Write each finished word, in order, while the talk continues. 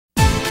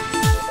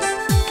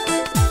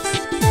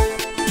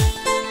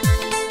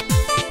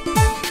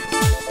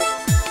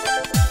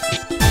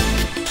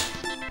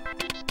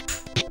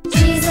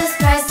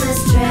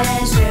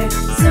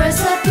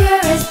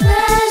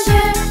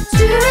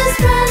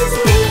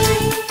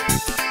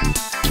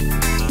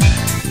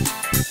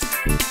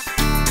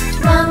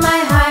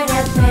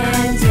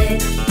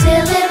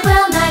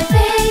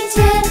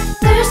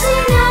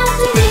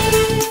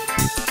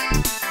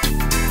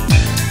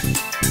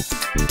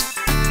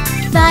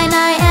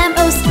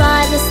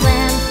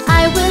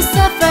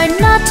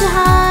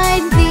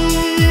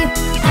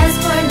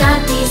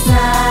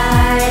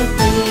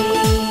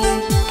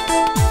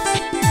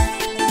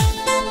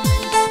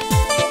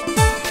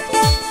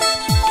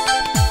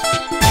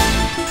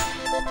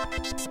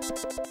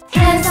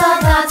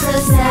thoughts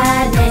of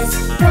sadness,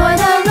 for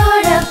the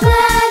Lord of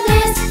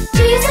gladness,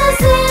 Jesus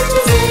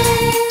enters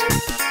in.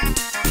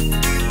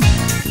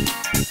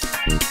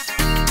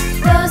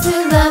 Those who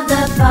love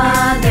the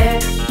Father,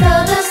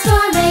 though the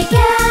storm may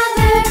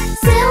gather,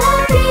 still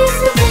have peace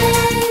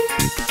within.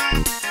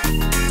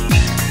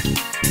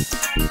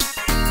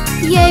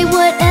 Yea,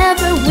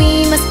 whatever we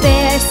must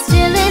bear,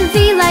 still in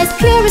thee lies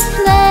purest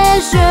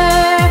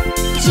pleasure,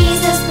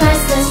 Jesus,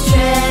 priceless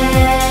treasure.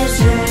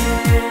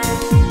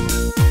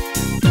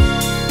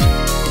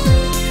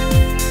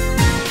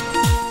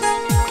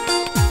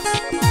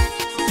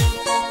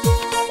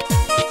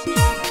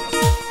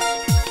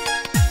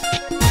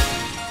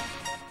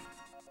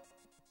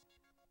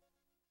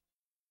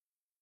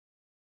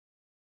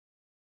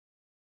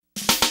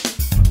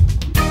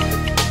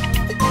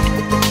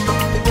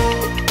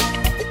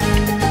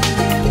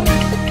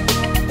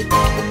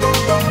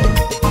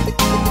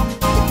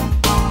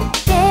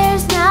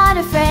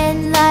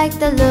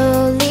 The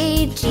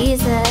lowly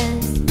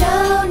Jesus.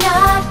 No,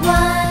 not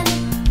one.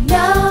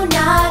 No,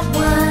 not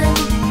one.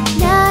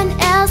 None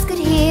else could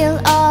heal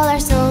all our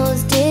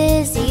souls'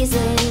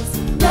 diseases.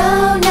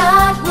 No,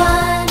 not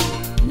one.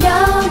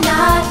 No,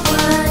 not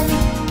one.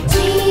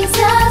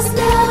 Jesus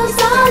knows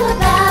all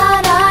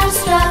about our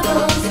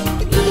struggles.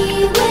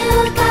 He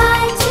will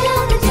guide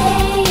till the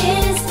day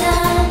is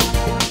done.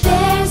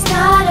 There's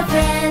not a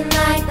friend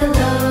like the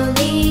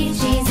lowly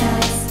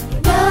Jesus.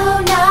 No,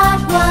 not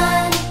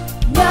one.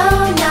 No,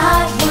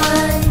 not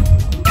one.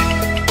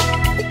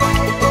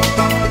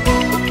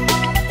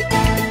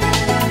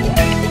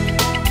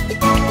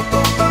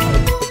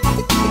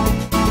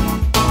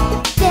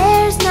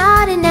 There's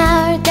not an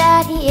hour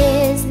that he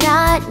is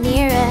not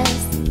near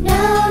us.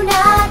 No,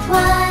 not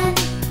one.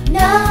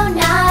 No,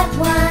 not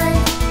one.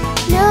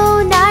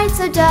 No night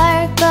so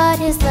dark, but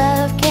his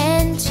love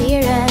can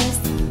cheer us.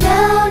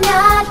 No,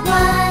 not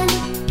one.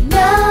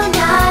 No,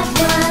 not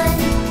one.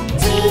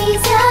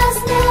 Jesus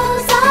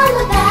knows all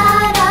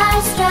about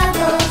our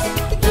struggles.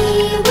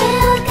 He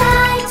will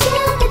guide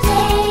till the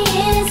day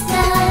is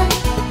done.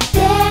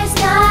 There's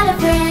not a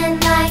friend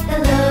like the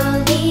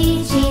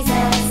lowly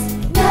Jesus.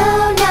 No,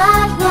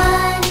 not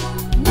one.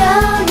 No,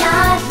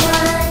 not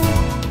one.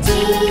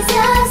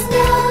 Jesus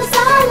knows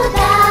all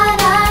about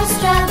our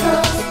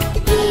struggles.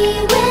 He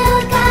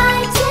will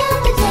guide till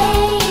the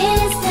day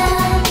is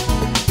done.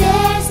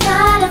 There's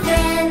not a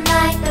friend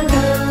like the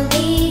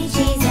lowly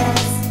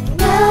Jesus.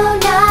 No,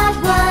 not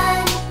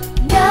one.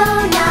 No,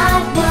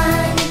 not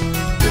one.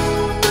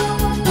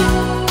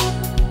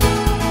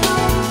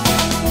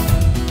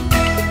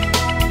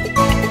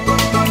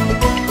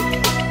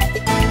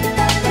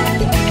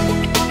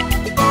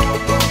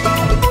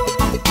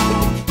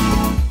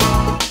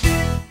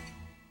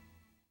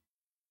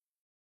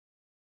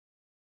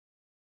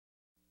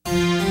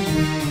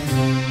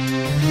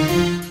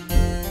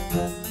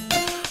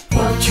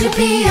 Won't you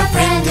be a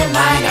friend of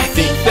mine? I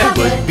think that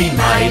would be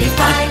mighty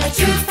fine. A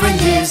true friend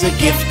is a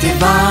gift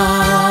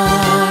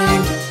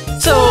divine.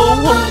 So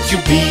won't you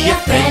be a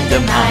friend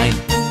of mine?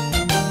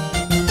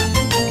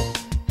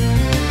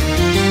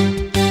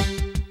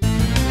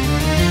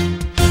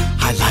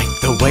 I like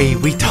the way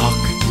we talk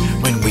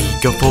when we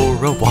go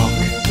for a walk.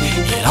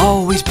 It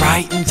always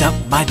brightens up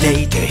my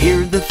day to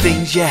hear the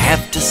things you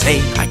have to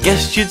say. I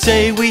guess you'd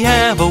say we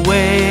have a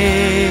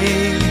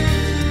way.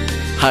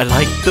 I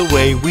like the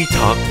way we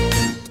talk.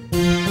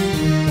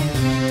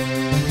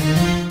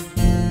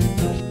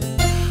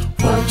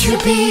 Won't you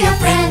be a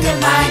friend of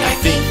mine? I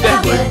think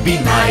that would be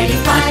mighty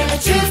fine. A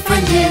true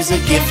friend is a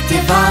gift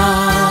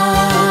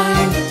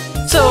divine.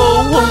 So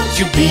won't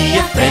you be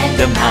a friend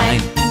of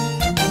mine?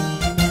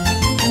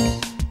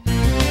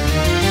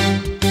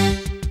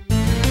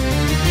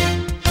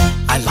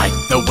 I like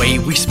the way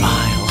we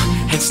smile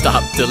and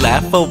stop to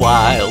laugh a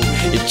while.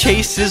 It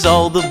chases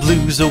all the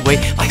blues away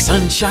like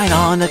sunshine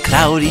on a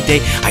cloudy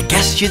day. I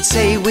guess you'd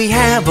say we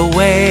have a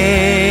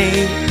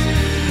way.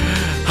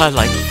 I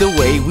like the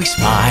way we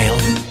smile.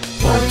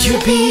 Won't you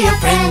be a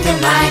friend of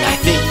mine? I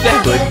think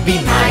that would be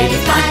mighty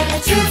fine. A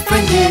true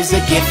friend is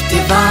a gift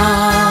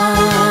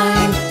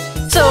divine.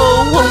 So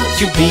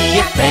won't you be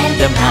a friend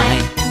of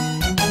mine?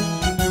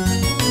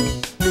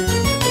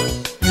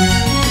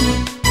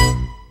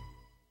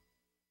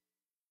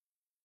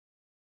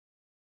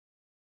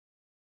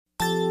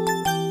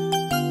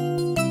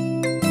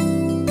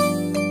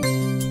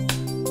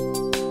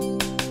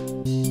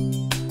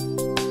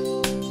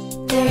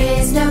 There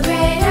is no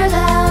greater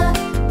love.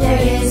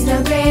 There is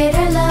no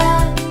greater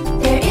love.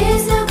 There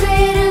is no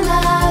greater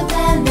love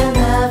than the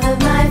love of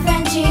my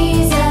friend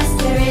Jesus.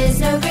 There is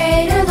no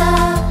greater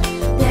love.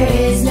 There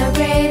is no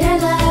greater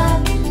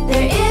love.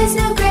 There is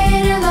no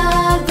greater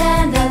love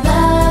than the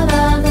love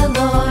of the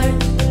Lord.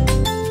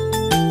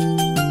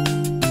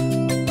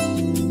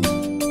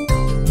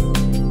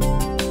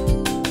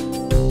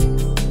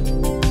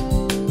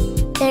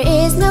 There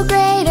is no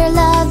greater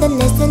love than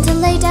this, than to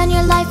lay down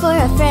your life for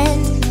a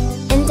friend.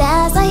 And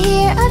as I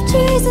hear of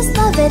Jesus'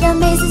 love, it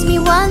amazes me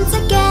once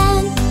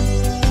again.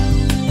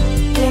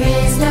 There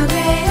is no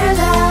greater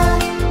love.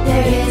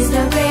 There is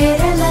no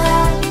greater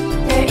love.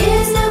 There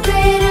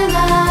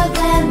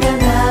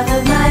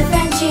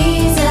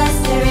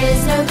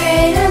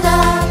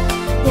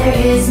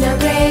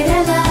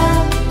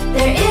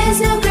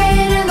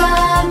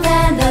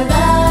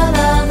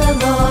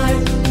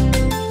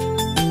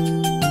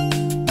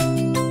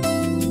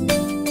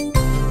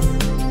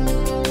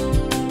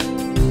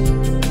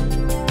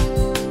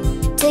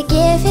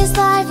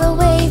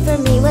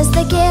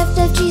gift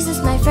of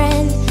Jesus, my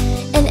friend.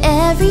 And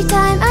every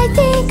time I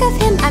think of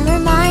him, I'm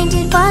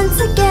reminded once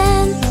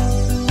again.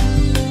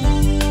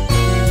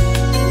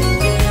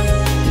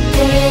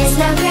 There is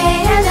no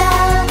greater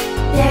love,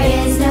 there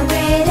is no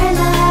greater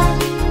love,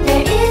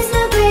 there is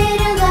no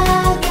greater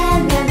love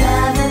than the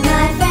love of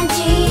my friend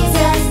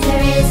Jesus.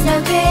 There is no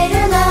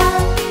greater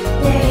love,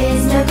 there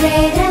is no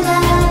greater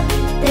love,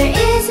 there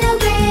is no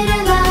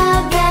greater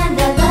love than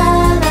the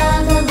love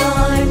of the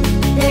Lord.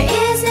 There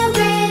is no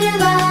greater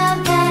love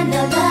than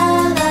the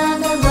love of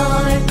the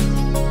Lord.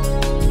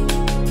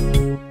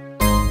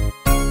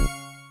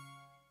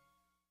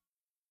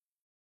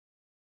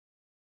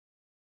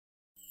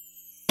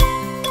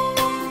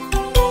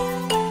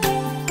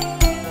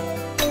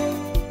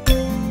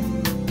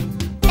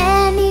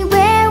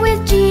 Anywhere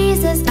with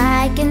Jesus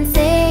I can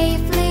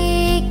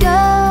safely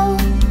go.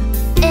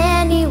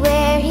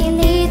 Anywhere he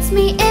leads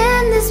me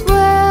in this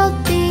world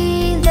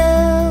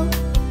below.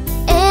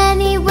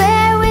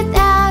 Anywhere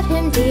without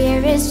him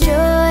dearest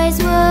joys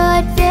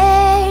would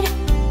fade.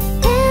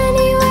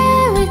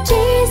 Anywhere with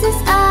Jesus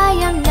I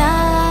am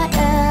not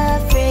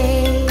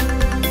afraid.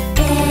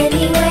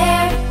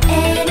 Anywhere,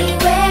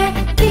 anywhere,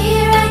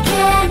 fear I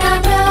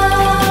cannot know.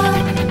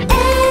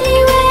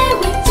 Anywhere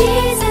with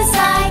Jesus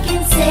I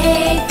can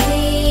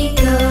safely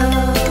go.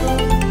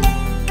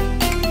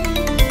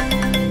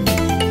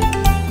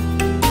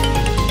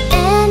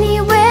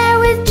 Anywhere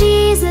with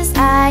Jesus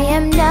I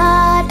am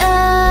not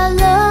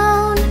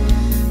alone.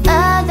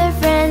 Other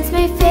friends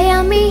may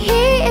fail me,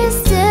 he is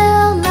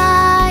still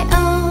my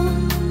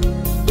own.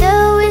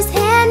 Though his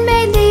hand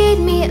may lead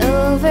me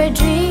over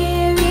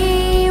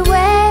dreary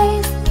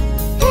ways.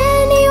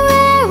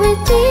 Anywhere with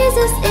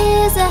Jesus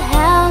is a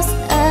house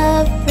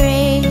of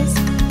praise.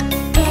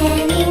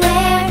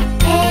 Anywhere,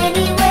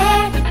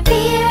 anywhere,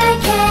 fear I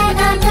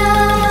cannot know.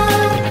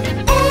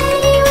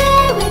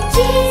 Anywhere with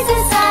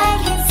Jesus I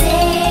can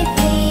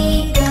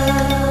safely go.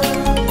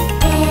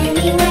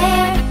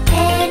 Anywhere,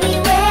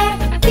 anywhere,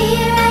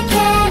 fear I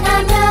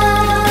cannot know.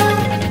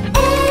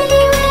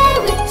 Anywhere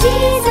with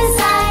Jesus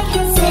I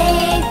can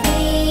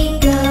safely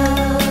go.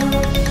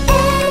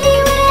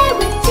 Anywhere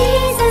with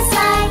Jesus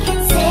I can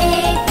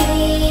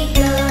safely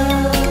go.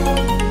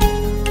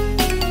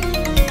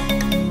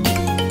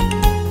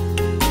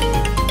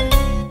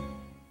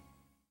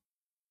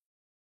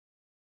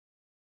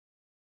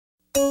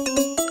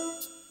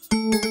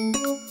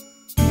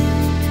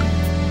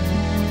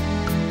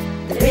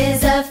 There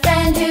is a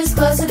friend who's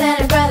closer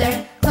than a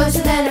brother,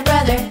 closer than a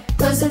brother,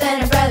 closer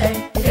than a brother.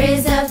 There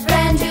is a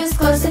friend who's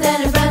closer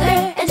than a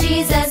brother, and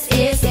Jesus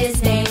is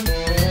his name.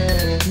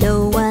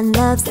 No one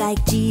loves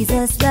like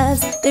Jesus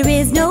loves. There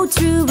is no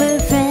truer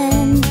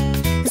friend.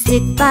 He'll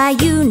stick by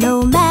you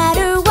no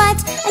matter what,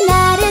 and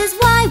that is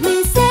why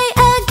we say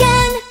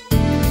again.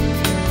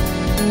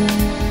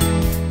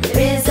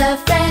 There is a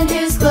friend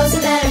who's closer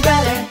than a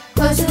brother,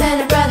 closer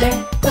than a brother,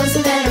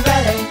 closer than a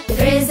brother.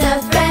 There is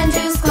a friend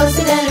who's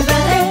closer than a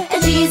brother,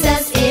 and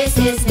Jesus is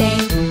his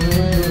name.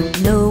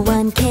 No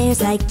one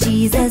cares like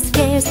Jesus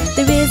cares.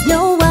 There is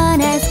no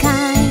one as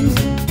kind.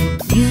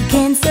 You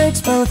can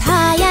search both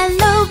high and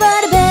low,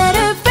 but a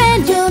better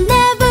friend you'll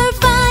never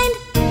find.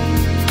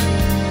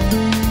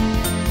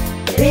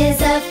 There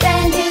is a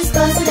friend who's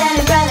closer than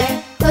a brother,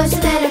 closer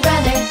than a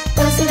brother,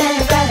 closer than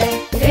a brother.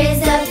 There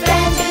is a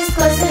friend who's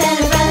closer than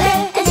a brother,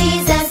 and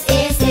Jesus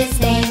is his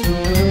name.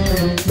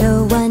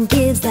 No one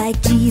gives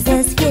like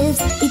Jesus gives.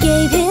 He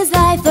gave his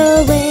life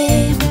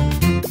away.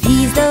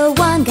 He's the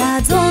one,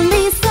 God's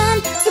only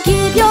Son, so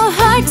give your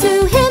heart to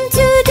him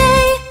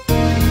today.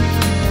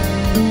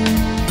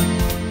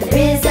 There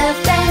is a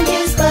friend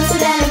who's closer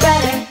than a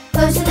brother,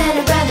 closer than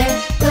a brother,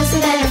 closer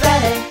than a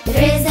brother.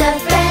 There is a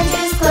friend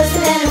who's closer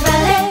than a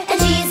brother, and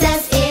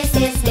Jesus is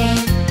his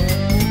name.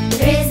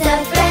 There is a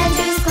friend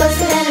who's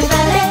closer than a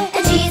brother,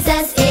 and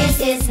Jesus is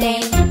his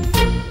name.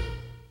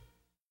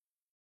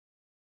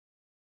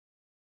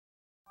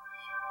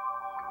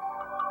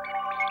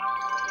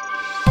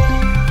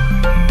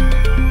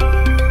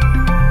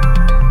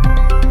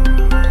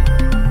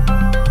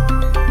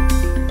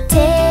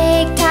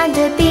 Take time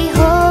to be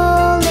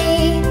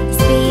holy,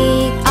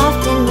 speak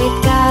often with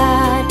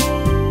God.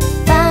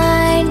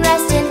 Find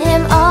rest in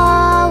him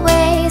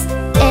always,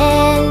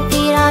 and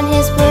feed on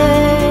his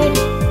word.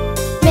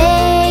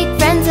 Make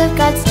friends of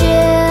God's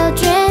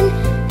children,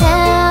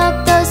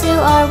 help those who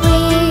are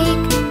weak.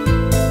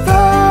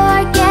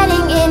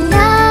 Forgetting in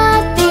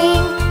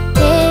nothing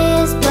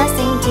his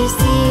blessing to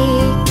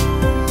seek.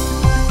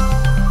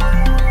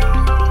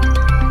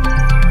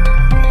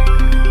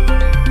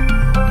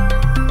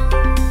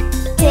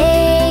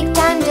 Take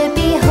time to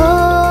be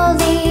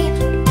holy,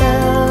 the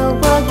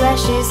world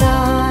rushes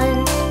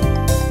on.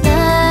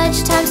 Much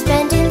time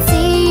spent in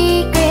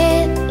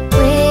secret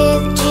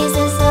with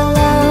Jesus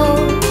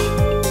alone.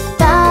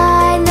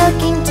 By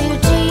looking to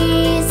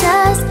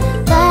Jesus,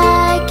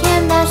 like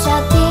him thou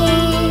shalt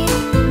be.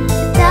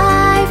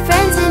 Thy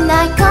friends in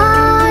thy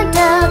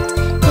conduct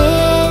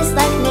his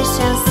likeness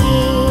shall see.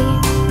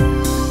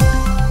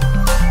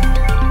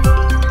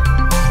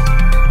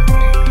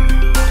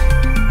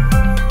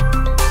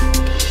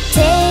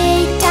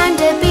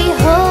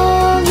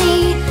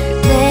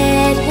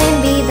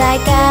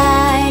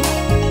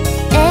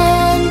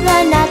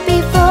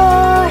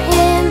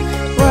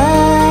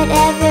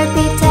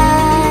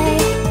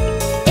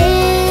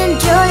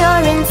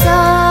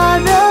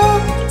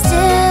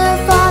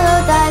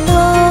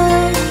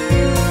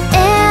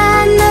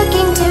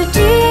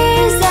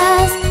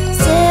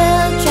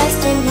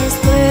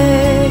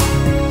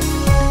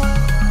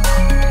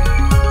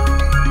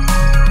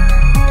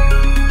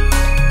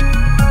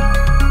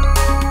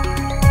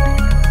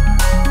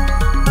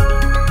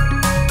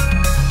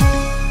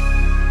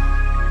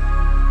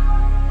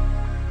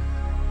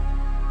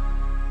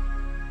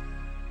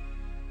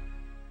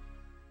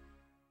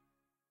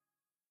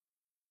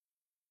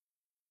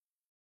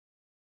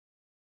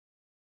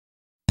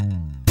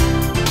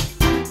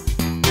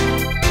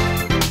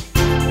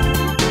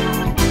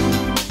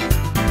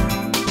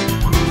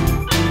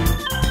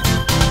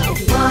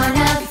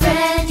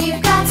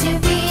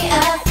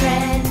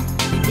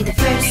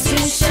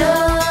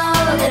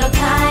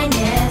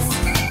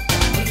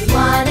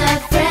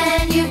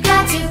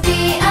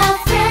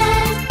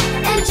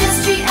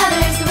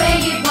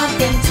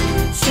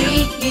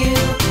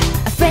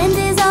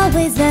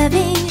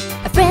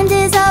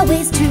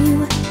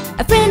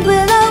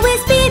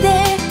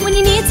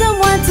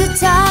 to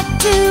talk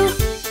to.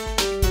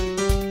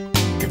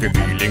 If you're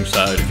feeling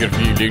sad, if you're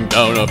feeling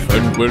down, a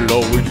friend will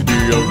always be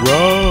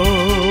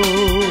around.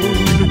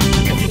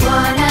 If you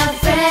want a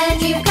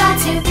friend, you've got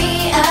to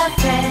be a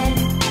friend.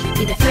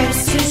 Be the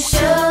first to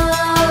show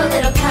a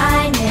little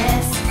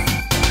kindness.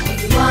 If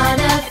you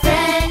want a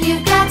friend,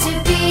 you've got to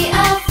be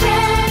a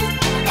friend.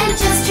 And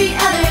just treat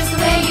others the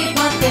way you'd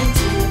want them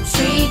to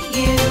treat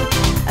you.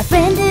 A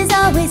friend is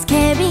always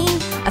caring.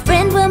 A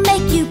friend will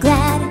make you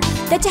glad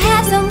that you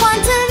have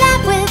someone to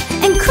laugh with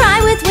and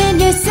cry with when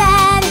you're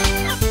sad.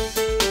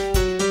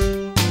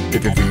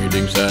 If you're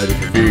feeling sad, if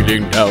you're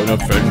feeling down, a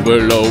friend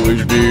will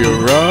always be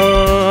around.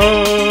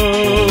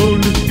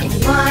 If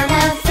you want a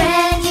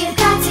friend, you've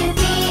got to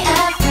be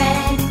a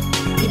friend.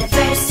 Be the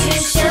first to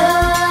show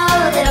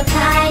a little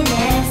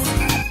kindness.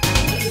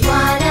 If you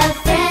want a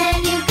friend,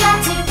 you've got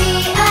to be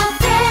a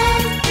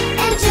friend.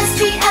 And just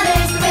treat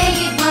others the way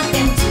you'd want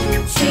them to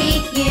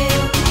treat you.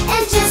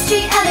 And just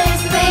treat others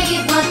the way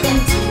you'd want them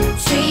to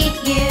treat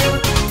you.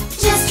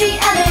 Just treat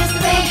others the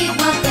way you'd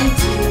want them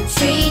to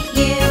treat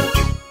you.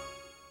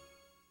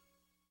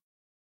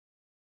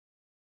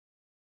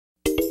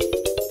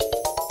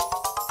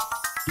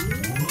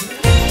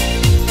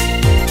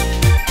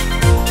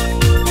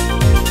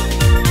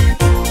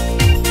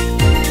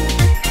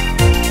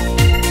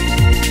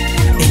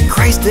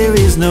 There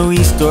is no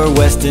east or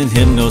west in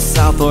him, no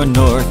south or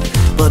north,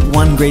 but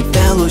one great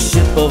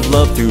fellowship of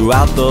love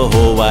throughout the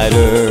whole wide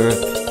earth.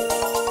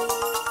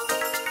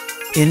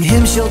 In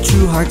him shall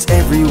true hearts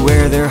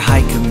everywhere their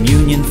high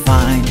communion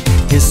find.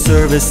 His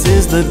service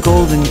is the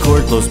golden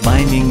cord close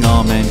binding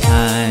all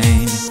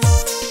mankind.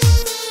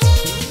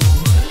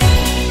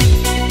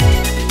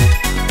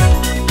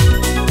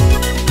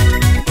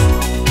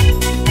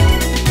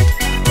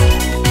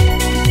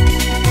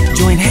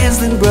 Join hands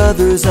then,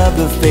 brothers of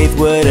the faith,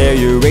 whate'er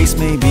your race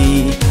may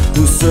be.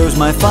 Who serves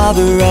my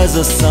Father as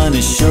a son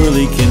is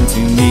surely kin to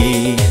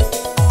me.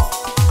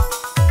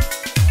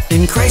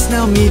 In Christ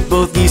now meet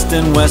both east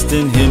and west,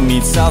 in him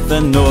meet south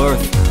and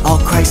north. All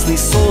Christly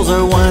souls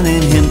are one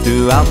in him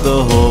throughout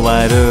the whole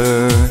wide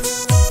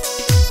earth.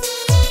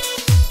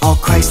 All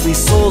Christly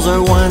souls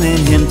are one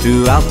in him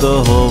throughout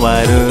the whole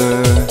wide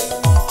earth.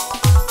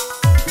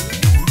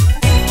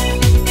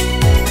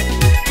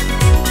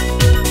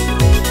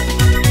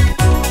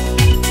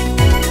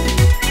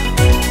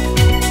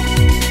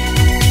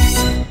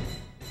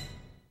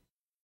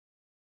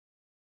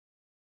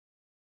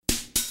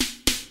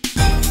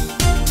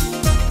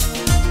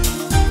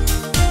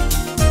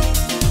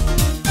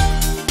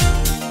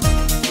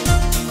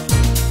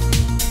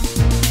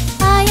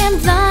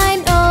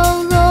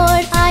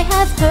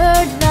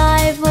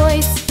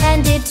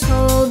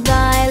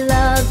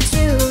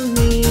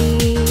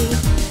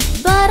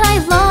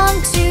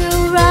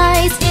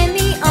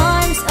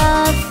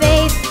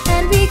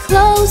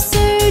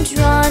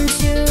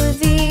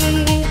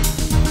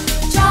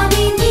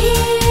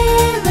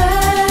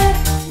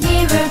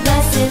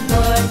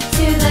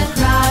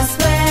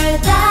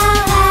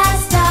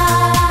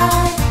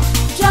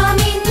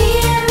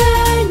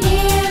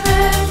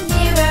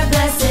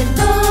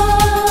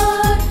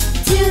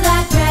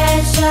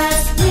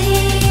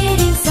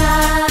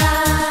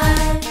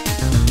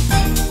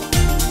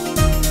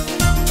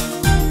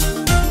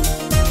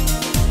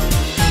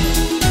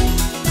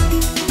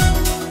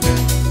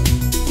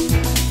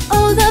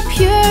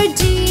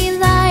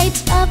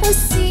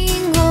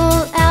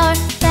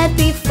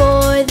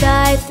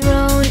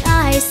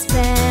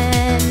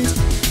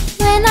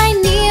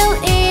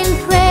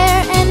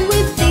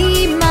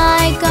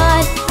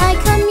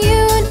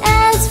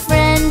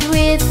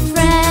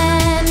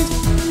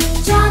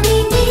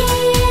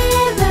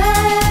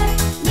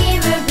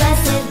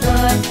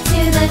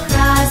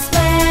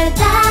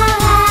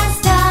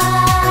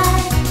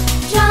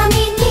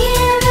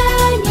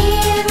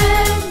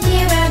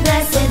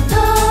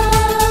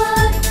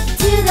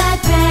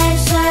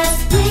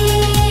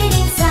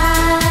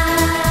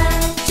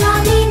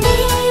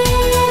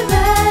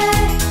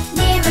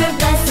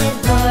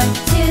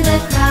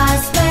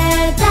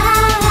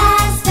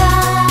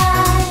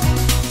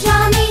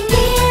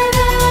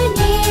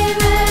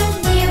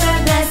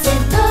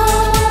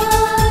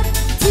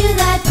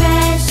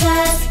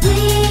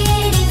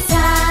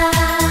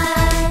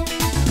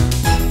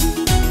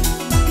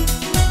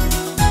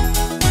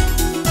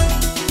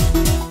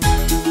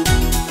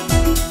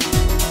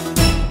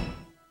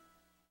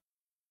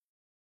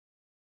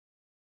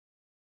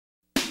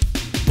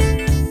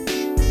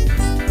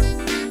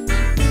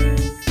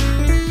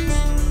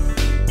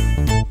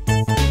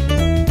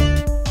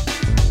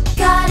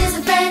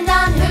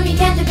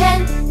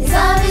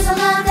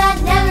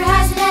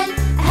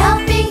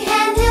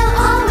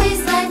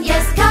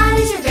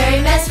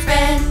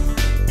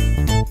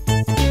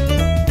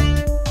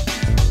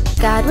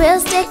 God will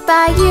stick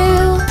by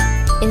you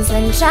in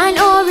sunshine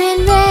or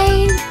in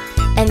rain,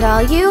 and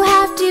all you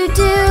have to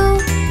do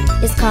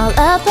is call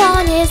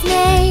upon His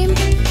name.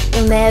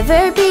 You'll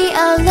never be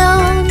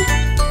alone,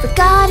 for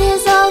God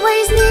is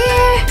always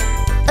near.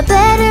 A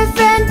better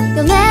friend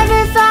you'll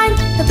never find.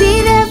 He'll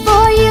be there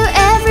for you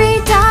every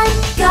time.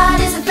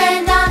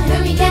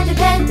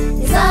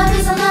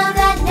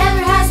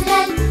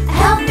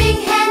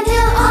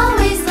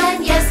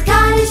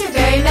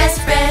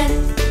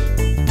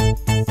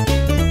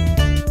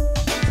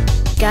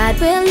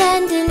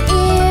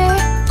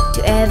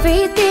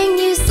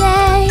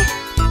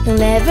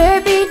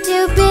 never be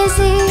too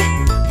busy,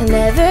 he'll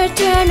never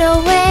turn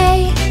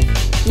away.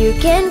 You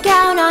can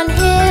count on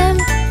him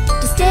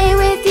to stay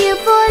with you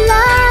for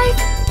life.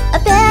 A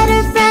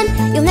better friend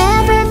you'll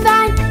never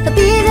find, he'll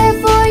be there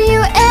for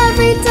you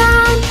every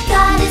time.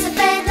 God is a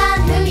friend on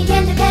whom you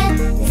can depend.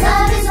 His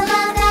love is a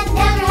love that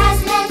never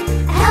has an end.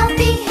 A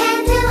helping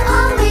hand he'll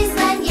always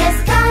lend. Yes,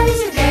 God is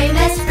your very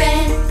best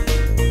friend.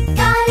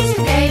 God is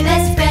your very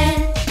best friend.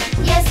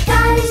 Yes,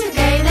 God is your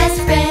very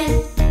best friend.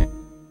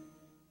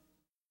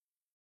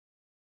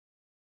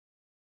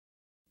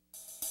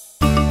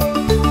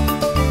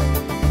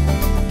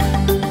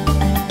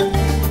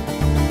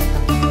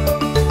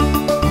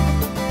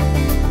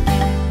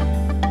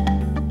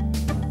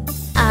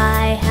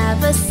 I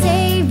have a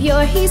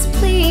Savior, He's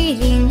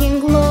pleading in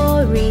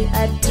glory.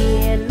 A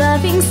dear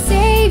loving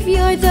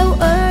Savior, though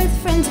earth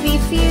friends be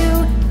few.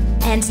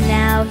 And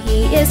now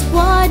He is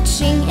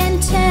watching in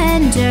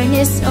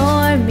tenderness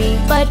o'er me.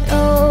 But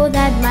oh,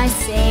 that my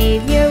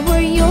Savior were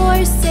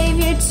your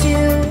Savior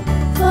too.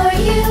 For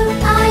you,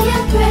 I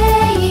am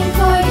praying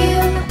for you.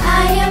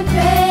 I am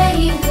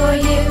praying for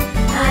you.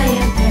 I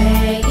am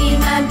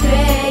praying, I'm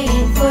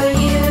praying for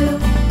you.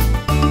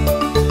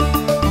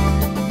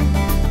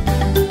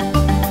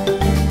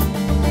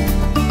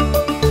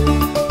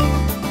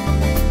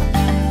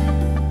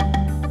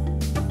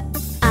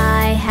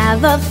 I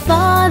have a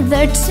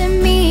Father, to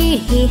me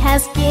He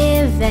has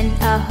given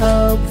a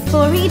hope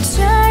for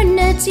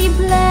eternity,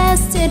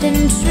 blessed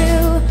and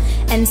true.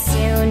 And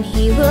soon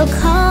He will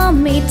call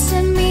me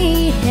to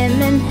meet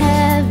Him in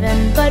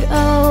heaven. But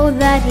oh,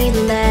 that He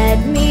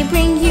let me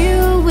bring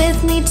you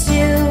with me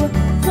too.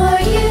 For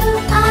you,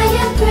 I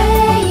am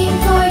praying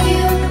for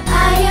you.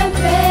 I am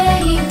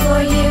praying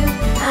for you.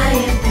 I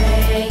am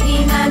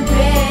praying, I'm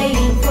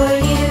praying for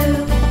you.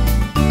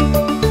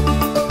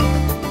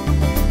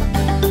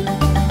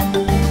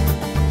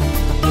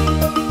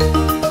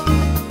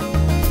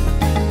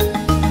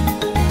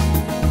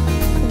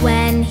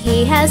 When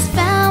He has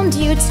found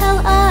you,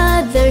 tell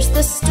others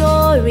the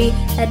story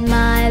that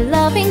my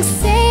loving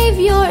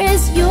Savior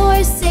is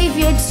your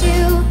Savior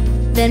too.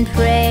 Then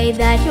pray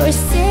that your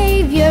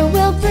Savior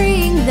will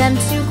bring them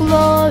to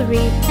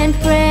glory, and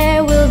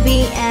prayer will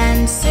be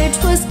answered,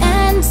 'twas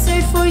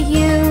answered for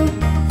you.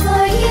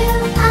 For you,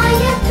 I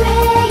am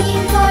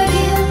praying for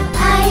you.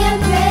 I am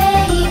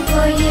praying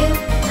for you.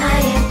 I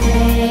am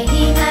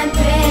praying, I'm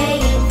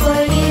praying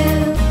for you.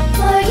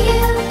 For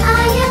you,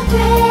 I am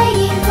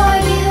praying for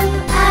you.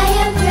 I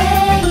am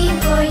praying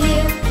for you.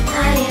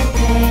 I am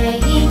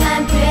praying,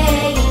 I'm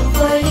praying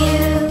for you.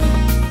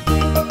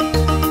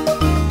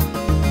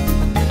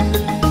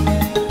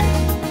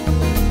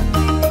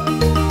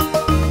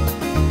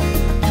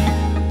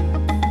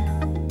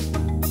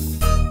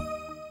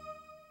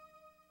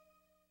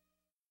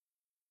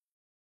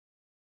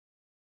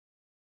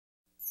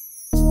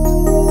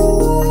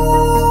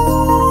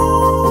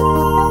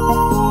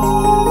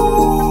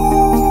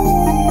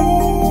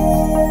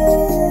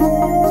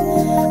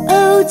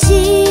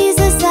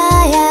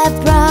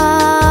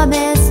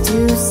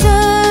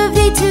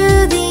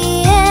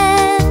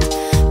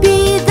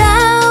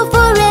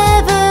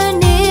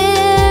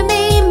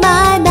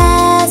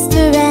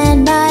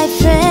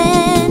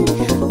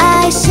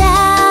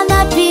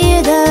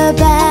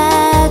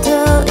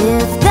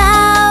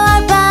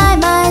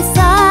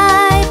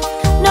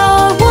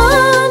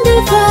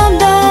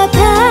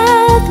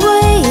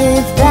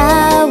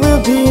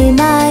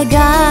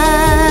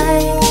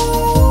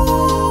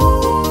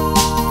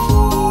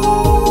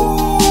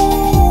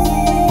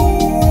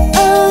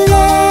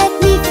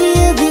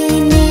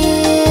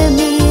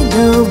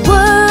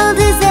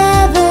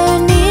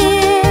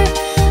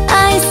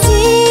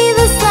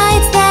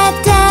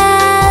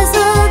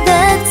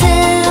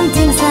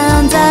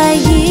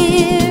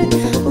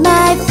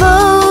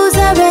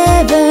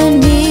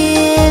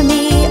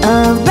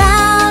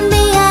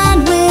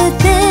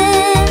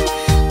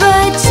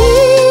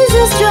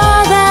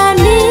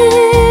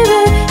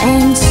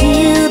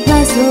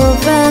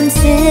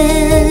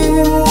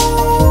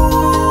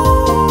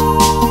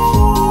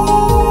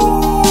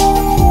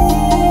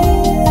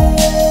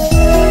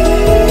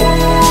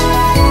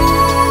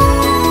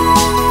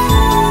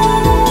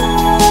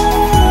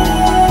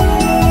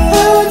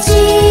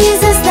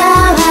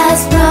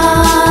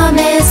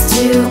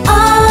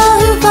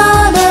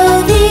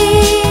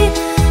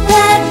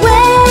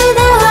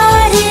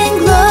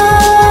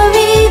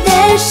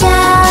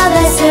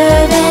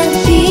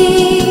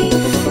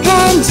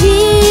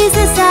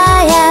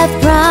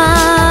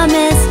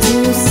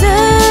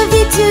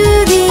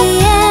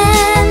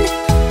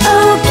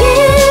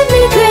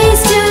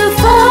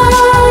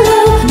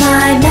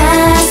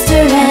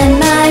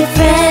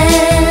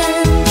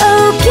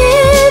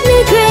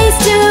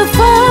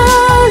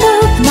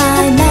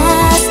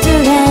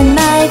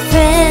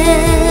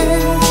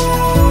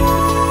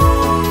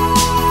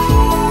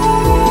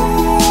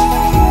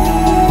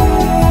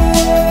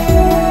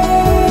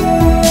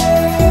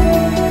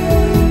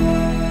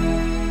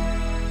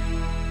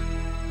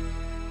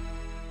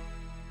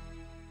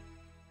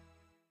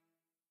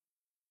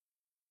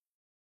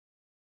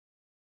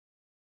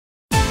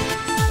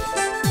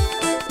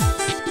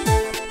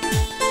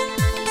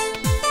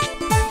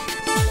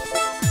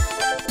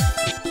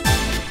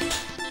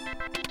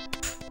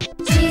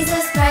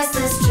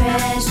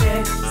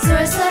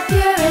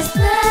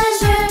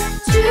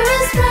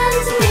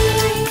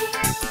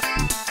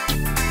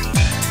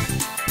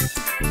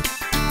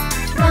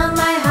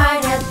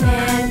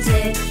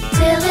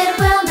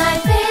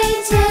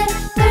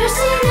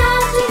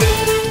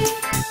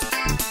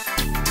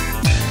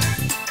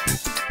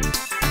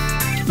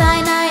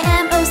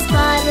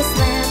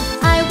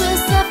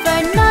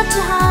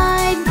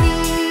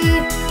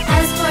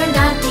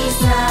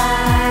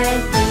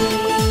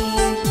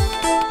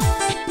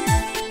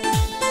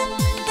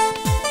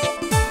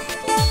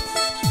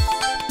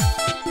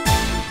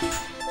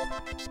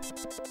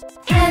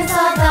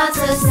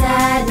 the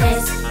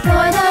sadness,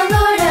 for the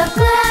Lord of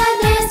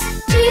gladness,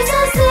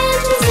 Jesus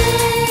enters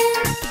in.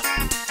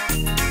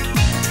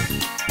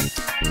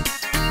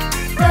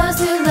 Those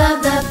who love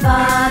the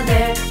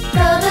Father,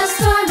 though the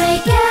storm may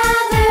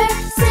gather,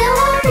 still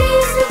have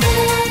peace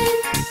within.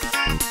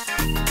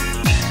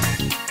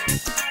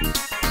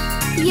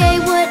 Yea,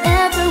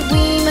 whatever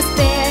we must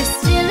bear,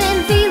 still in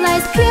thee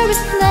lies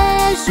purest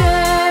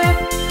pleasure,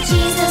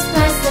 Jesus,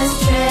 priceless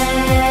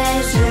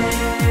treasure.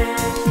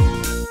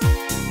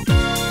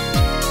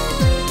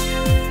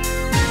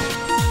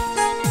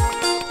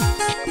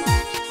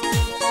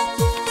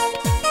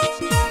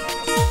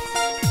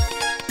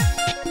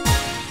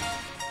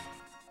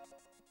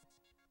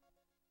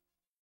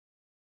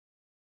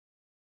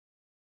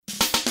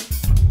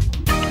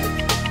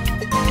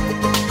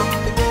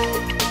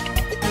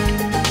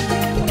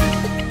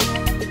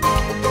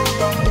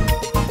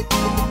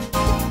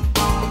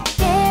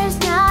 There's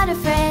not a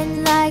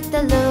friend like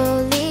the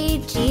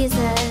lowly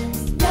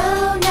Jesus.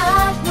 No,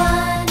 not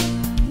one.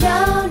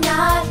 No,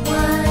 not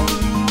one.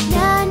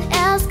 None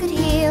else could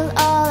heal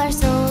all our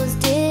souls'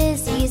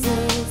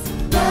 diseases.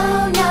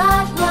 No,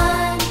 not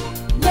one.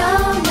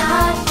 No,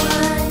 not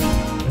one.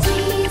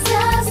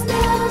 Jesus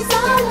knows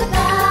all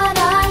about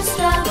our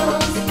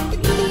struggles.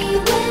 He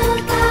will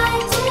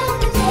guide till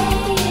the day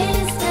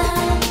is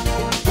done.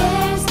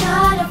 There's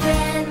not a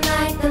friend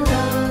like the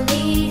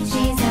lowly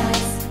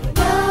Jesus.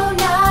 No,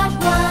 not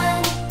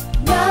one.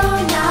 No,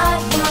 not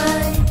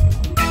one.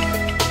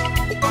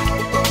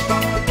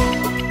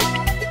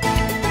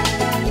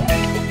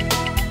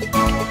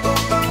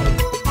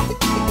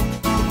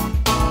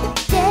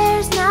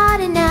 There's not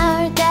an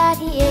hour that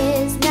he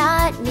is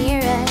not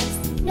near us.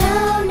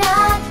 No,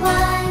 not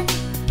one.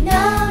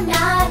 No,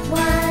 not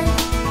one.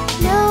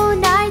 No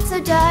night so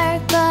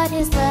dark, but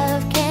his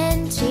love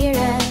can cheer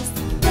us.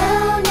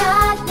 No,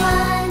 not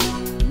one.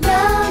 No,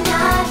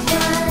 not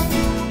one.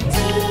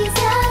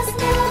 Jesus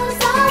knows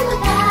all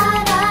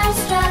about our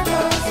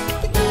struggles.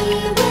 He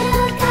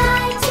will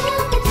guide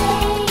till the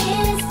day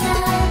is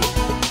done.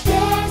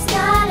 There's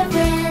not a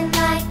friend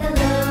like the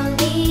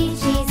lowly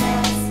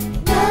Jesus.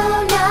 No,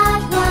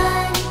 not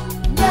one.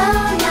 No,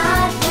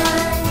 not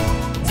one.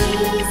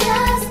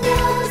 Jesus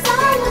knows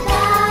all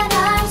about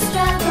our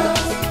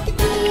struggles.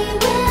 He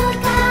will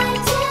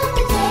guide till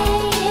the day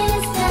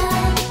is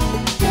done.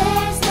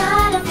 There's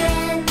not a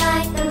friend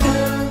like the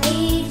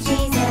lowly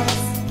Jesus.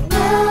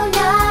 No,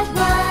 not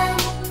one.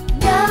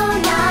 No,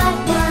 not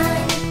one.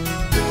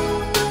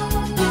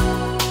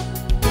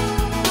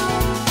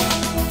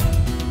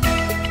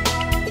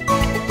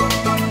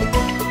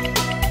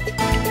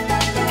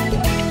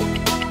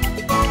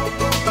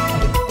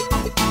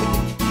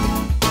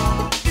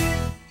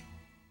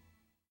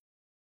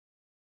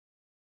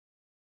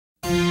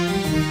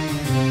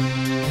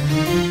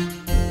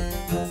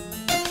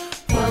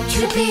 Won't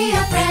you be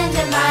a friend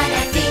of mine?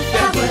 I think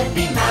that would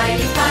be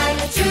mighty fine.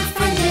 A true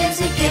friend is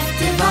a gift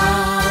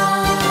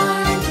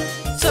divine.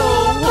 So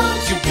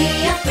won't you be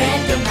a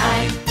friend of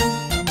mine?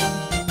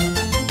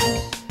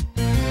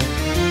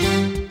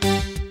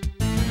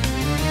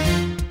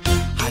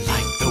 I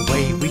like the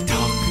way we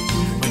talk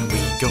when we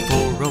go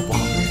for a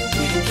walk.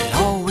 It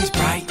always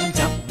brightens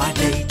up my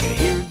day to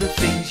hear the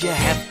things you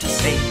have to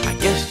say. I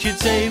guess you'd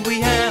say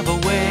we have a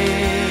way.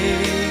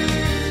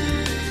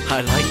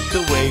 I like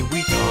the way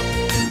we talk.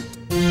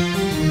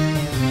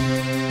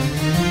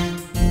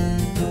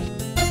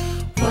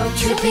 Won't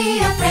you be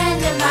a friend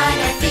of mine?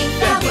 I think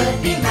that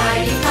would be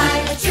mighty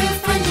fine. A true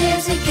friend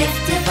is a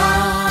gift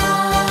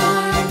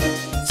divine.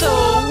 So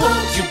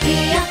won't you be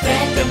a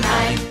friend of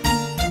mine?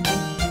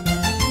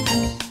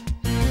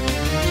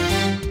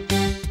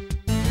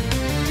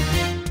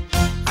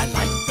 I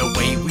like the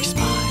way we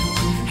smile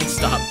and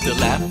stop to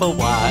laugh a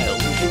while.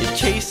 It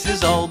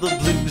chases all the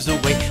blues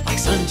away like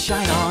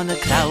sunshine on a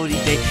cloudy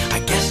day. I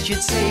guess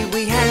you'd say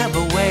we have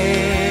a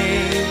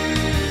way.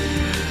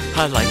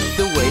 I like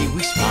the way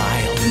we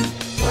smile.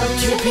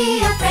 Won't you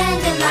be a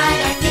friend of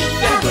mine? I think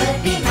that would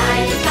be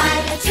mighty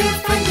fine. A true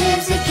friend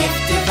is a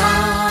gift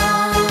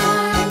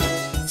divine.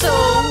 So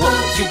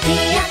won't you be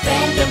a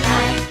friend of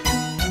mine?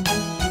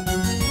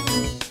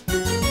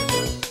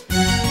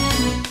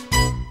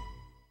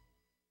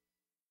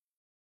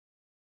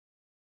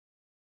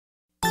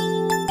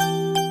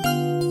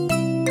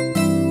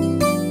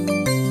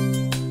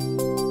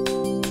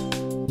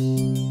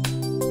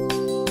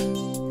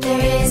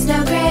 There is no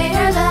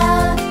greater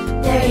love.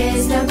 There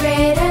is no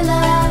greater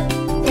love.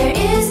 There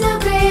is no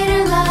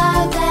greater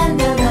love than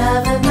the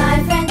love of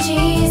my friend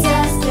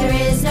Jesus. There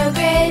is no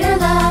greater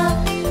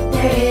love.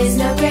 There is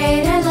no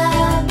greater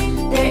love.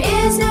 There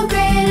is no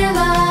greater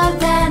love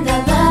than the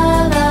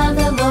love of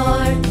the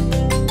Lord.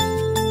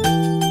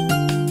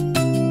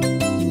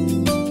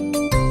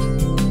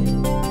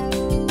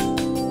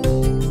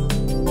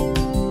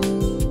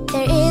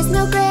 There is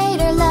no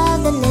greater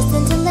love than this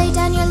than to lay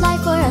down your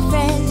life for a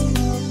friend.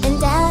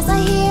 And as I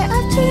hear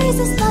of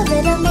Jesus' love,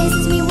 it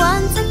amazes me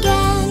once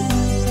again.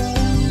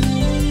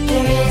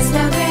 There is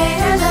no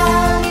greater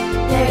love.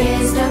 There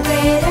is no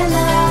greater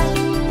love.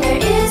 There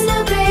is no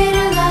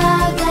greater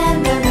love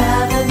than the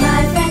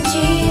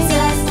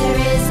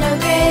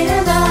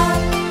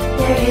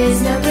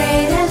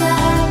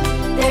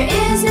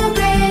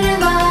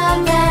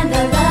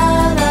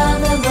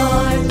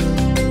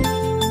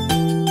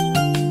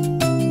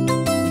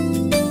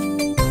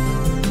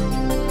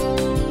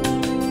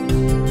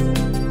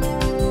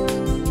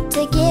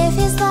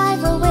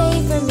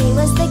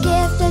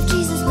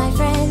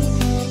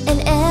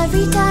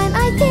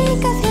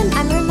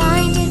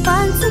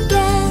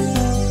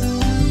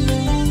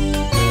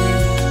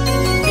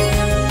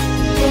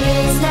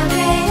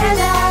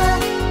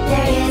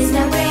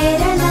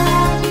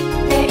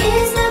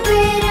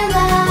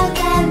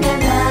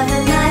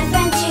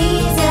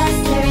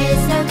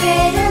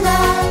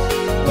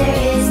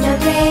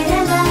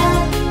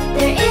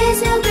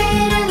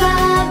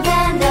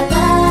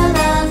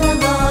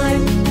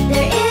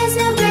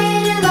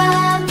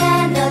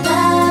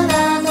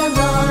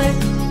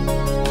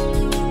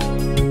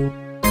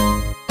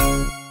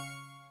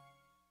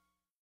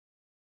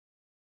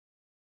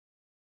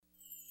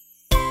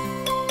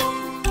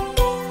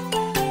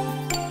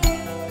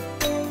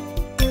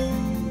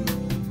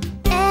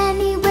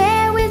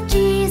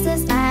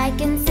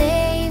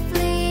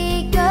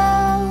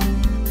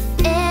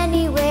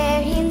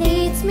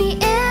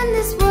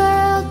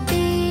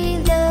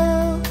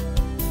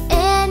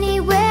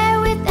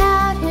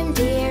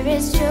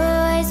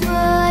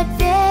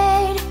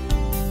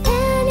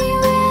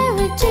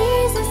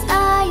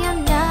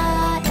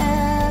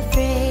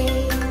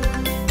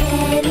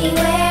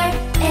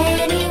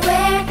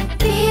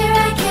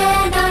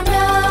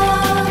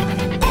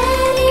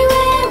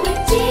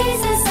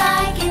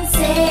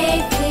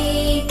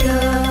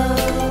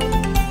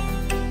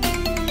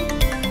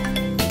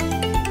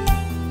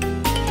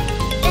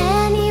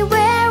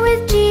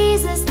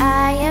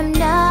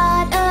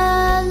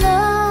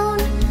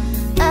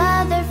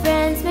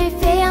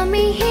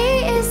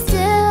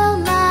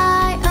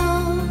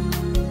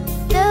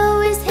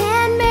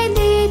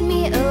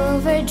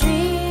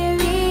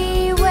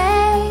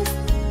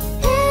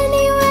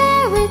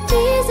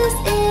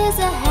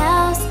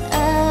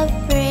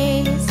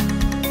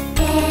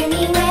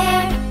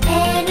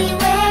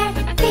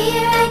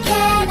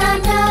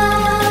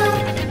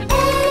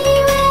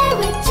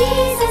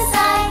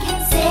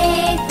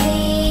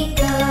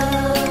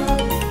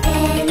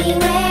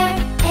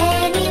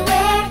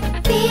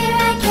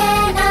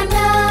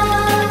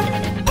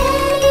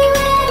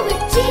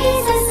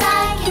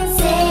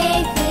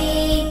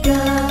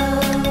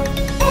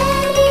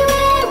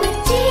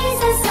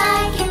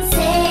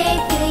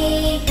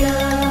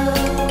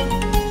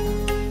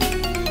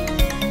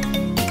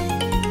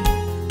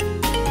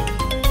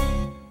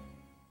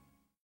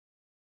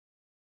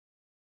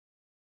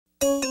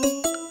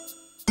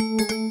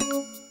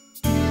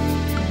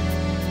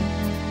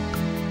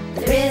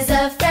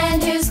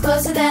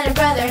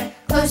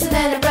closer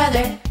than a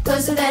brother,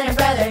 closer than a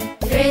brother.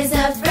 There is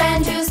a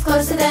friend who's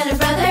closer than a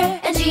brother,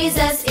 and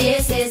Jesus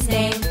is his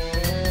name.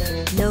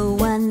 No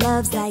one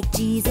loves like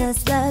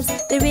Jesus loves.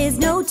 There is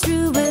no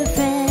truer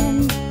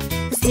friend.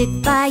 He'll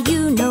stick by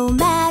you no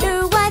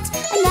matter what,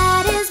 and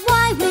that is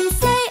why we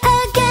say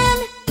again.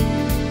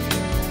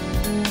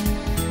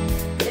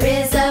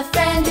 There is a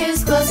friend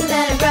who's closer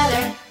than a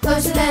brother,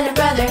 closer than a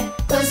brother,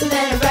 closer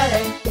than a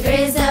brother. There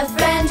is a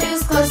friend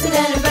who's closer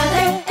than a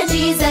brother, and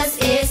Jesus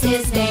is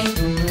his name.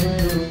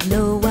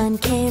 No one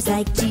cares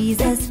like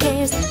Jesus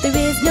cares. There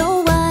is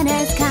no one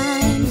as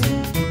kind.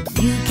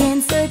 You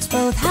can search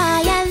both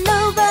high and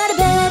low, but a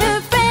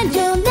better friend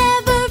you'll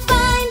never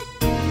find.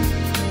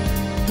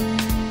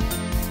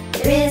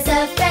 There is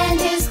a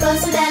friend who's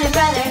closer than a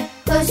brother,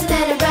 closer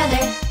than a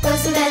brother,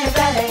 closer than a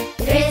brother.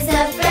 There is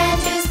a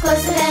friend who's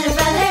closer than a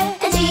brother,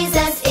 and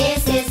Jesus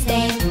is his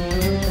name.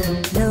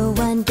 No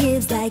one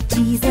gives like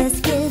Jesus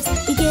gives.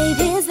 He gave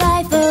his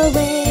life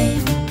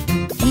away.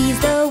 He's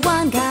the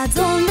one, God's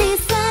only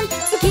Son,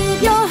 so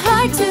give your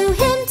heart to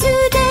him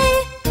today.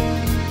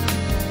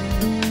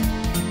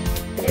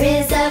 There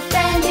is a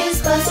friend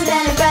who's closer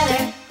than a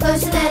brother,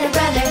 closer than a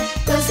brother,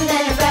 closer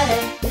than a brother.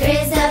 There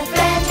is a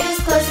friend who's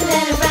closer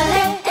than a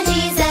brother, and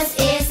Jesus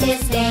is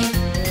his name.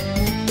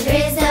 There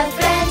is a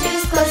friend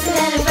who's closer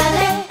than a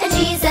brother, and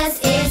Jesus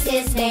is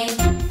his name.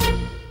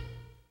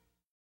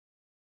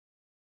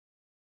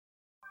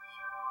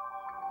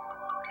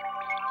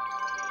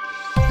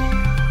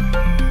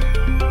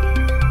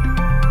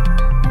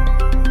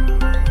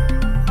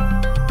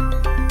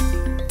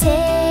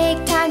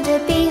 Take time to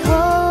be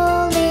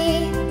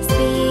holy,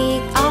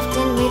 speak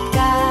often with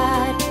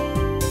God.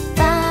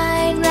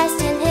 Find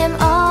rest in him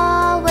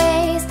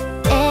always,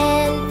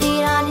 and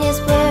feed on his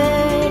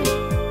word.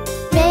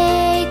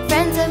 Make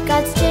friends of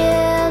God's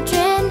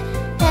children,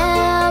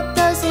 help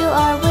those who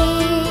are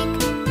weak.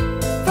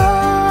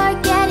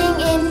 Forgetting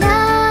in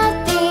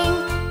nothing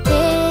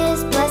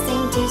his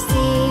blessing to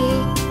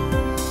seek.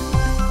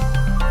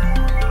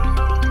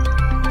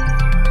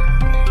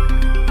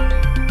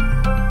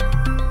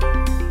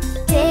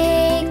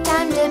 Take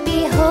time to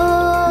be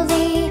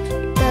holy,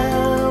 the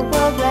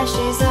world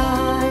rushes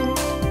on.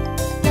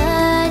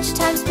 Much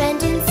time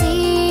spent in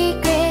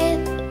secret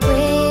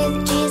with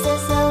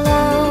Jesus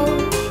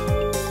alone.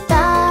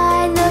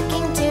 By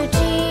looking to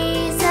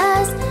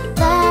Jesus,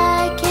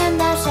 like him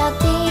thou shalt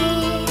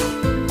be.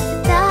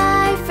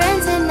 Thy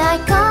friends and thy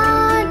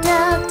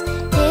conduct,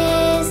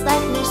 his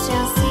likeness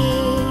shall see.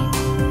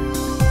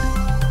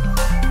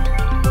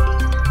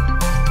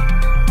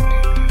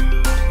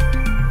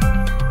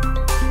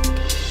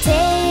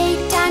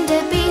 Take time to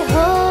be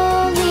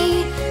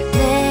holy,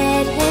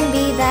 let him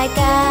be thy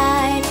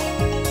guide,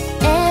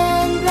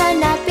 and run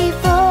not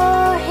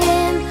before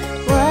him,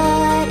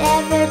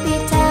 whatever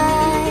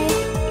betide.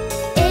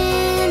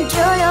 In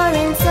joy or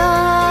in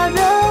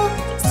sorrow,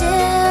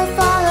 still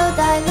follow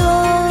thy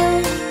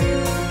Lord,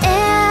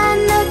 and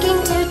looking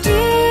to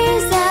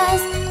Jesus,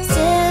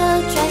 still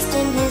trust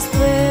in his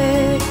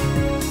word.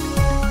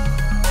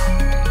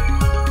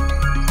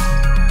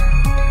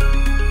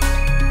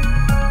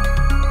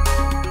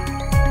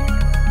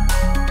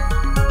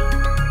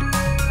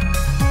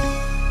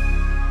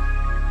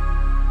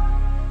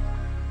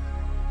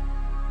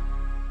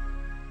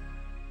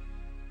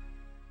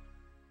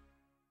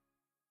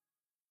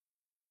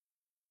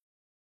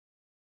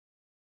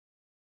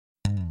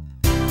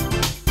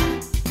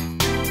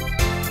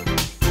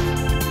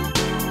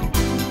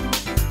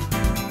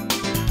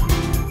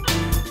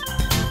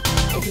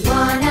 If you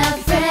want a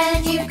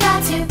friend, you've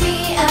got to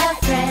be a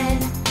friend.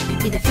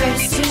 Be the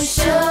first to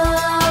show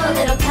a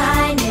little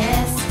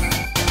kindness.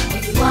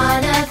 If you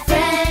want a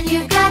friend,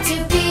 you've got to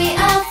be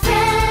a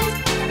friend,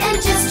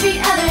 and just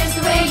treat others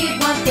the way you'd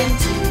want them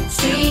to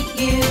treat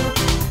you.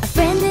 A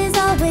friend is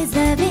always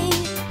loving.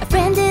 A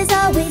friend is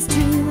always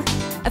true.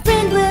 A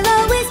friend will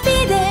always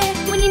be there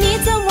when you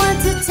need someone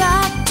to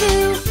talk to.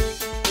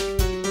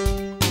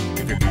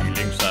 If you're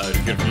feeling sad,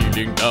 if you're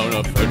feeling down,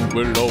 a friend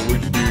will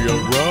always be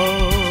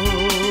around.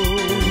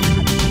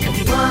 If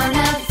you want a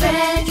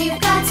friend, you've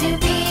got to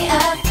be a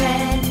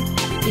friend.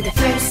 Be the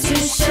first to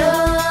show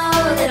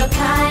a little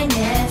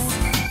kindness.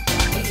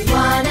 If you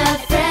want a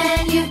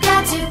friend, you've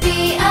got to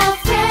be a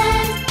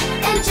friend,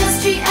 and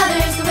just treat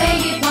others the way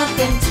you'd want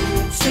them to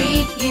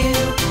treat you.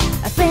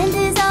 A friend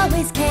is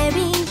always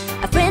caring.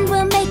 A friend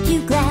will make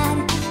you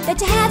glad that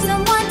you have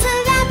someone to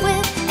laugh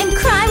with and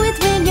cry with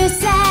when you're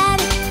sad.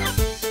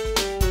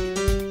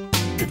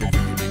 If you're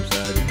feeling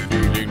sad, if you're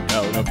feeling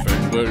down, a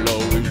friend will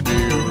always be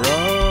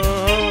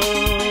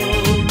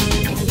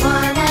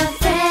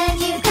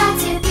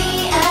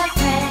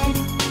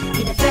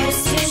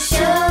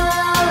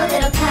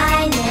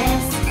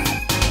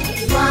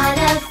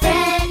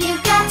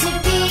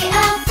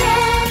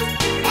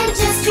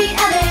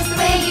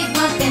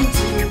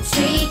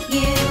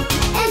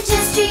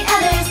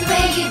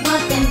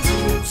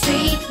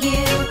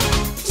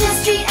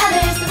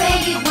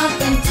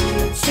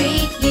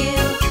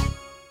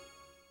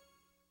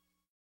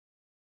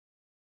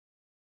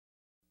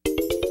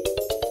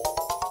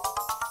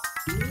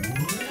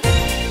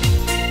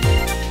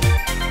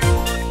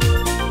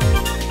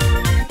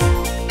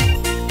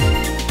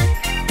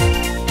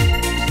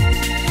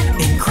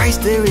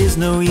Christ there is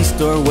no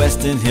east or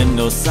west, in Him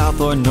no south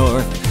or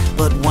north,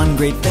 but one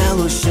great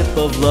fellowship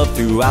of love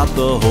throughout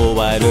the whole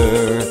wide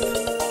earth.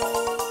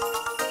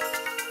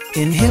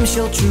 In Him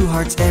shall true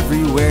hearts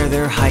everywhere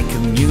their high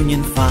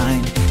communion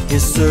find.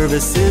 His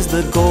service is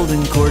the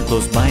golden cord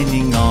close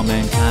binding all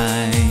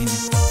mankind.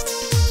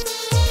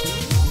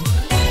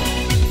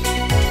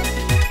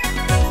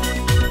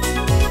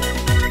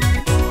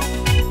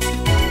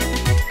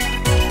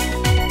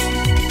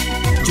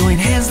 Join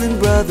hands then,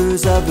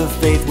 brothers of the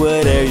faith,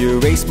 whate'er your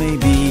race may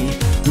be.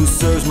 Who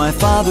serves my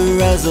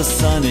Father as a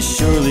son is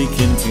surely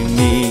kin to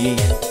me.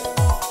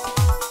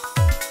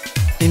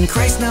 In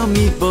Christ now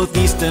meet both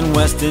east and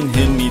west, in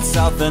Him meet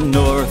south and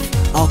north.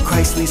 All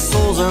Christly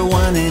souls are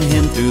one in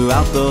Him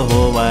throughout the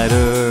whole wide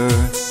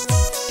earth.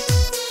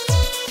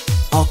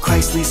 All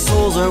Christly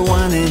souls are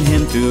one in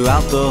Him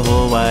throughout the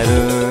whole wide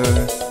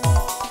earth.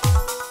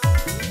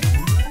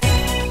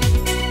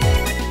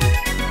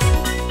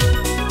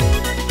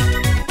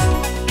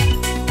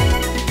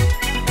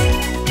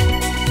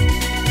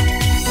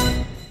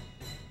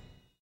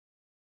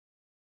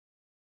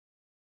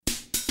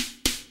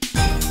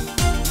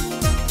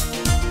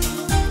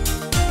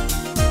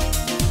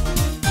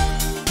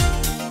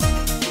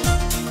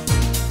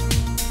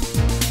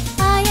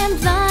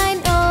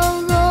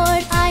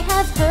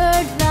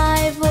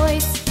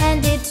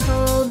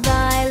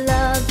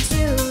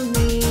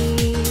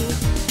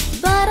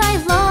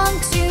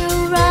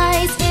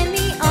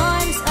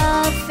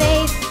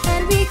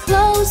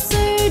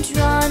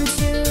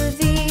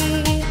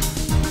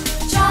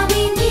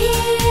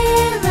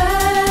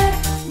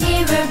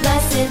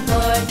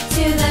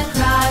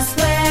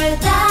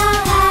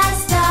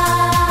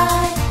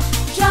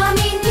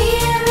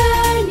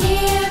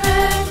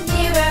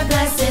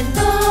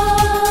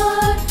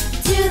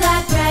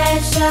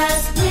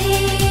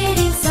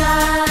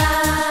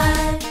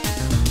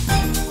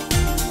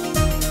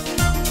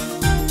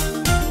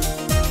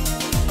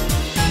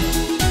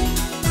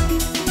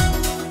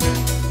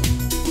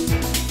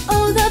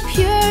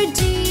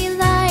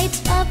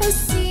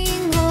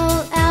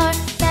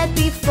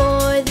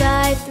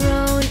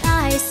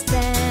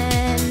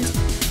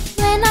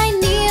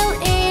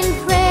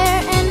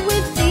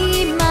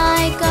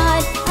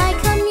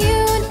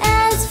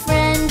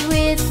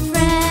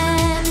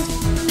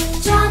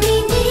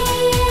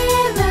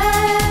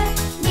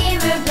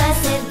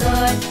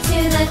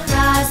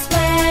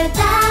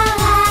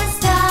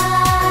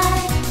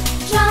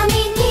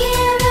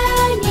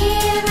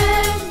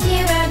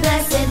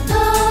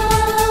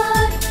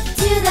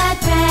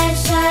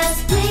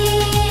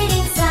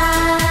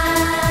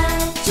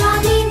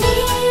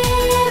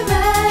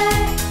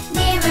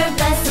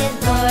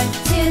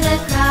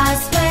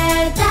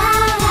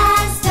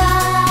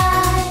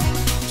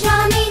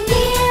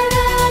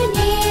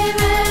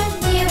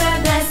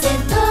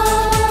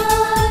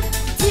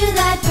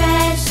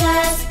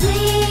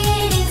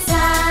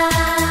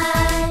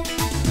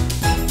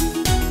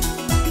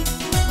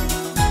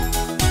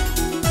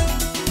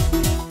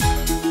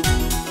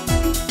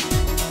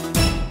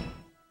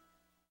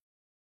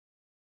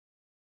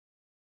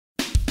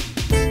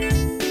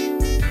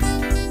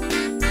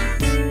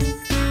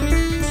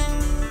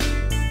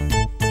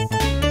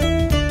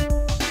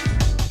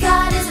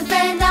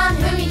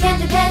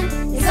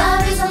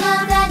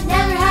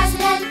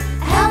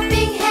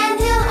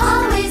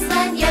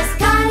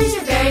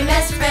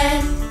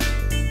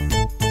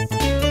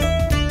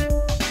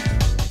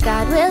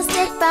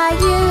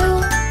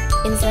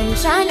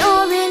 sunshine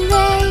or in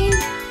rain,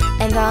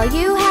 and all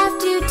you have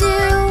to do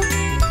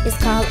is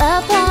call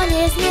upon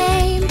His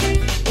name.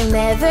 You'll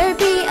never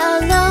be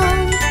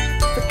alone,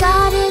 for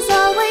God is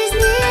always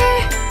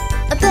near.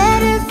 A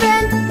better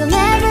friend you'll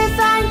never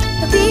find.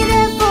 He'll be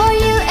there for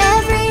you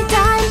every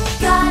time.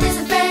 God is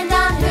a friend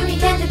on whom you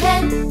can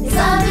depend. His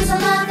love is a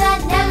love that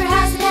never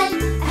has an end.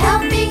 A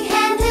helping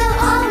hand He'll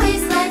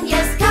always lend.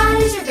 Yes,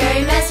 God is your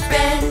very best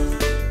friend.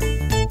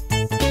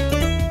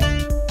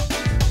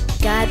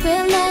 God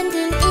will lend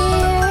an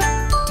ear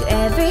to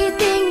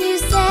everything you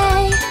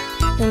say.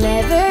 He'll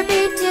never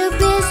be too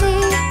busy.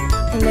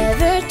 He'll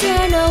never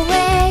turn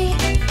away.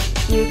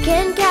 You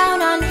can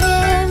count on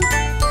Him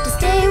to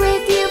stay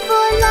with you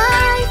for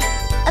life.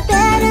 A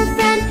better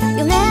friend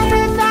you'll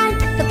never find.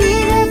 He'll be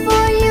there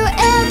for you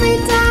every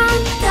time.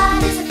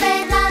 God is a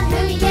friend on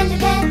whom you can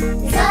depend.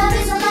 His love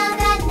is a love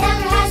that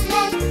never has an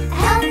end. A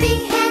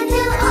helping hand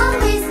He'll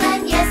always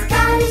lend. Yes,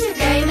 God is your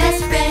very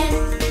best friend.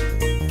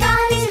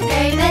 God is your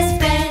very best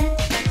friend.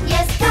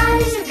 Yes,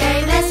 God is your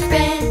very best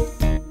friend.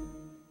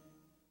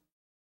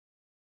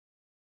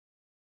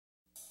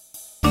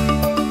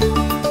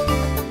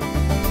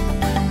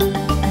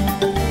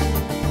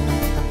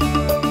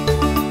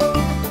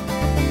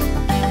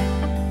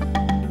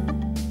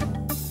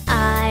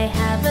 I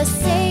have a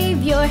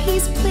Savior,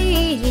 He's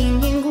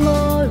pleading in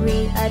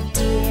glory. A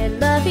dear,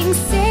 loving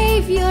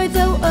Savior,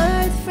 though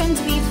earth friends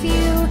be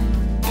few.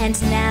 And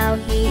now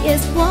He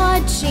is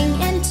watching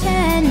in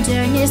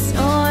tenderness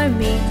o'er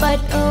me. But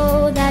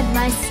oh, that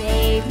my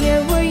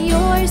Savior were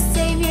your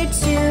Savior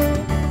too.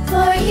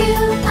 For you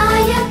I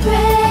am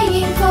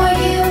praying, for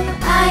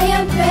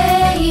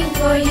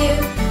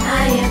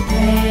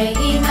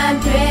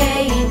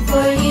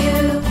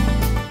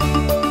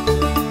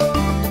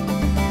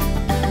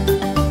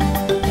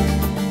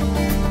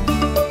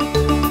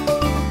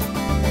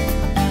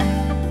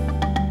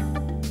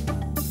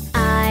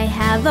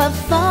of a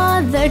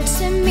father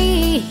to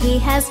me. He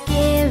has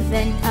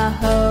given a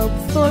hope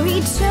for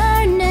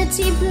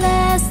eternity,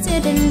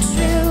 blessed and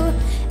true.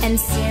 And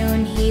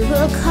soon he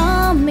will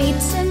call me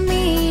to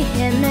meet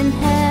him in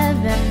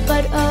heaven.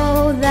 But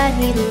oh, that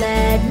he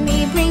let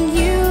me bring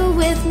you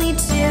with me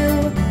too.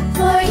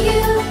 For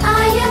you,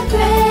 I am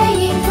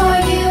praying for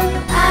you.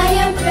 I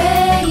am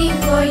praying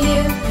for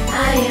you.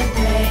 I am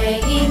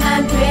praying,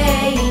 I'm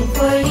praying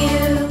for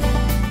you.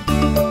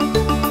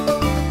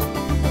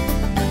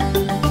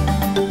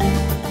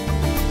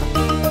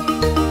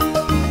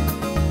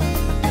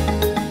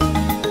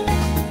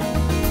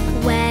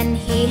 When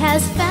he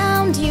has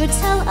found you,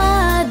 tell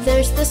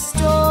others the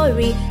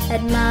story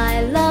that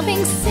my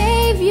loving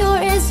Savior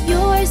is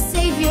your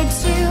Savior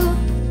too.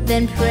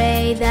 Then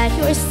pray that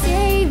your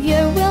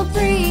Savior will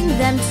bring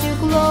them to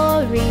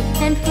glory,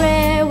 and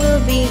prayer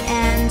will be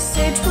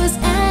answered, 'twas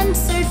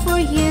answered for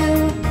you.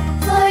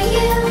 For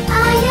you,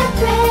 I am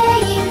praying.